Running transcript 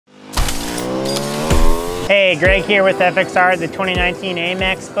Hey, Greg here with FXR, the 2019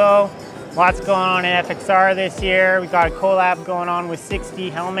 AIMExpo. Lots going on in FXR this year. We've got a collab going on with 60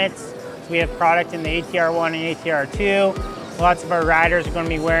 helmets. So we have product in the ATR1 and ATR2. Lots of our riders are going to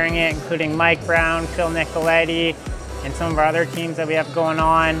be wearing it, including Mike Brown, Phil Nicoletti, and some of our other teams that we have going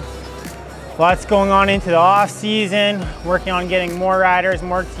on. Lots going on into the off season, working on getting more riders,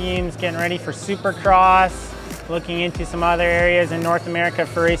 more teams, getting ready for Supercross, looking into some other areas in North America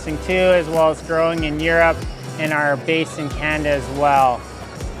for racing too, as well as growing in Europe and our base in Canada as well.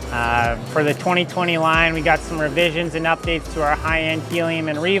 For the 2020 line, we got some revisions and updates to our high-end Helium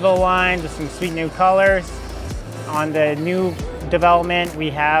and Revo lines with some sweet new colors. On the new development, we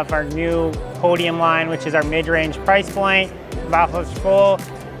have our new Podium line, which is our mid-range price point. About full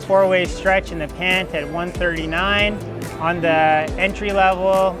 4-way stretch in the pant at $139. On the entry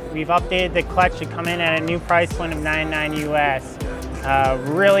level, we've updated the clutch to come in at a new price point of $99 US.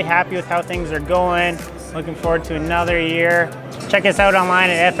 Really happy with how things are going. Looking forward to another year. Check us out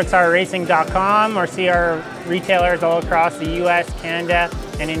online at fxrracing.com or see our retailers all across the US, Canada,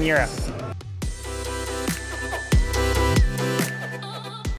 and in Europe.